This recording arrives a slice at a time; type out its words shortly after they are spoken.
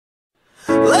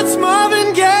Let's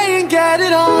Marvin Gaye and get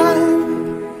it on.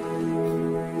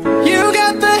 You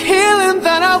got the healing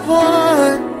that I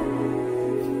want,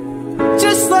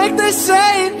 just like they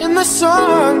say it in the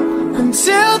song.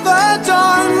 Until the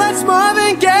dawn, let's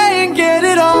Marvin Gaye and get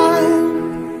it on.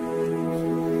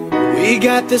 We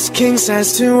got this king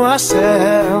size to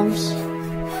ourselves,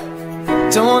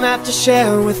 don't have to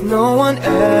share with no one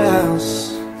else.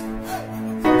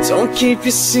 Don't keep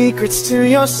your secrets to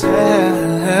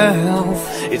yourself.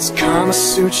 It's Kama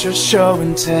Sutra show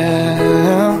and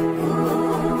tell.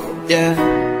 Yeah.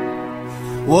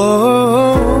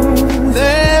 Whoa,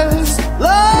 there's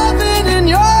loving in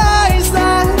your eyes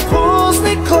that pulls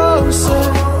me closer.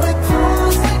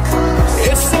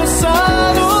 It's so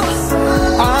subtle,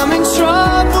 I'm in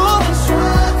trouble,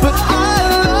 but I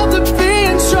love to be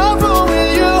in trouble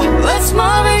with you. Let's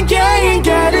Marvin Gaye and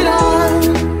get it on.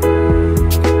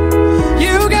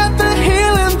 You got the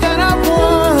healing that I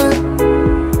want,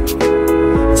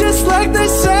 just like they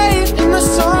say it in the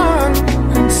song.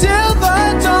 Until the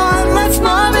dawn, let's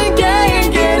Marvin Gaye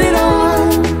and get it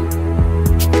on.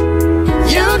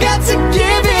 You got to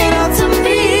give it all to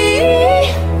me.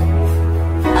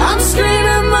 I'm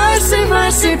screaming mercy,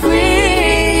 mercy,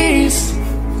 please,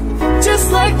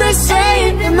 just like they say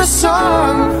it in the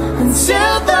song.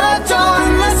 Until the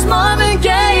dawn, let's Marvin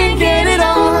Gaye and get it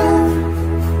on.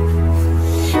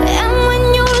 And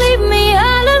when you leave me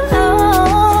all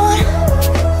alone,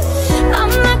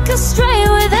 I'm like a stray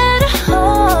without a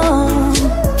home.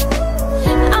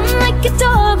 I'm like a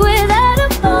dog without a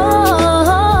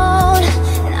bone,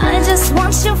 and I just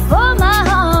want you for my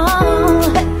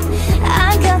home.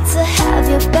 I got to have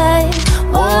you, babe.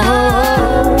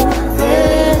 Whoa,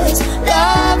 there's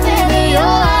love in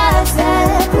your eyes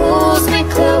that pulls me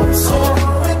closer.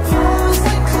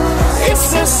 It's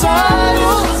so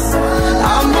subtle,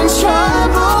 I'm in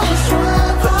trouble,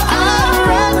 but I'd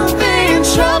rather be in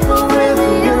trouble with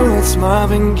you. It's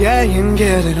Marvin Gaye and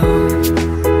get it on.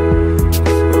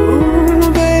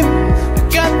 Ooh, baby, I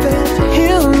got that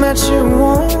healing that you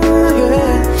want,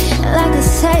 yeah. Like I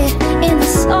say it in the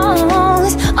song.